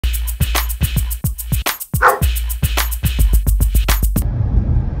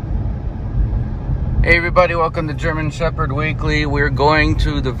Hey everybody, welcome to German Shepherd Weekly. We're going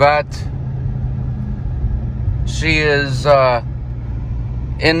to the vet. She is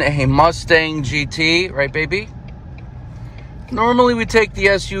in a Mustang GT, right baby? Normally we take the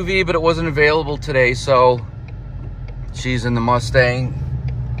SUV, but it wasn't available today, so she's in the Mustang.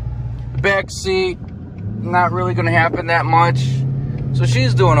 The back seat, not really gonna happen that much. So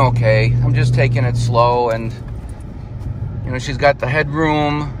she's doing okay. I'm just taking it slow, and you know, she's got the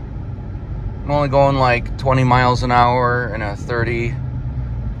headroom. I'm only going like 20 miles an hour in a 30.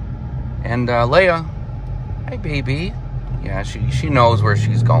 And Leia, hi baby. Yeah, she knows where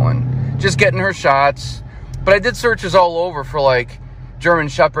she's going. Just getting her shots. But I did searches all over for like German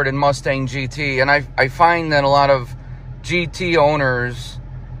Shepherd and Mustang GT, and I find that a lot of GT owners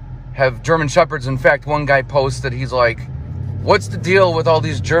have German Shepherds. In fact, one guy posted, he's like, what's the deal with all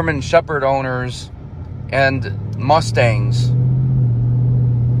these German Shepherd owners and Mustangs?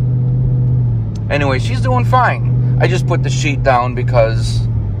 Anyway, she's doing fine. I just put the sheet down because,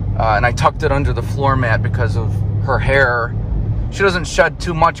 and I tucked it under the floor mat because of her hair. She doesn't shed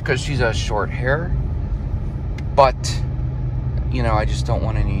too much because she's a short hair. But, you know, I just don't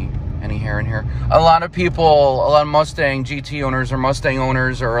want any hair in here. A lot of people, a lot of Mustang GT owners or Mustang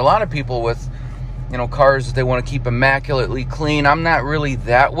owners, or a lot of people with, you know, cars that they want to keep immaculately clean. I'm not really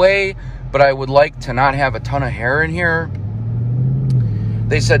that way, but I would like to not have a ton of hair in here.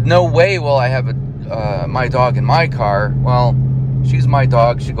 They said, no way will I have my dog in my car. Well, she's my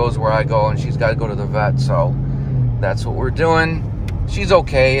dog. She goes where I go, and she's got to go to the vet, so that's what we're doing. She's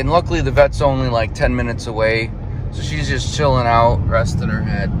okay, and luckily the vet's only like 10 minutes away, so she's just chilling out, resting her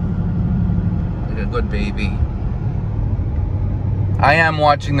head like a good baby. I am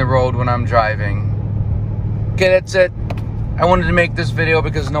watching the road when I'm driving. Okay, that's it. I wanted to make this video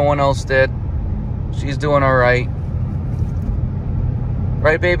because no one else did. She's doing all right.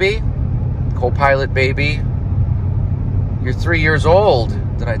 Right, baby? Co-pilot baby. You're 3 years old.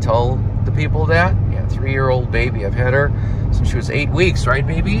 Did I tell the people that? Yeah, 3-year-old baby. I've had her since she was 8 weeks, right,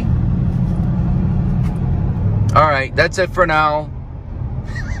 baby? All right, that's it for now.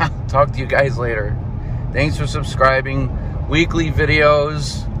 Talk to you guys later. Thanks for subscribing. Weekly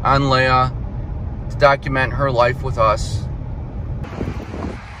videos on Leia to document her life with us.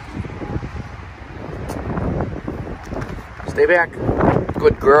 Stay back.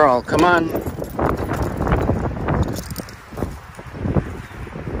 Good girl. Come on.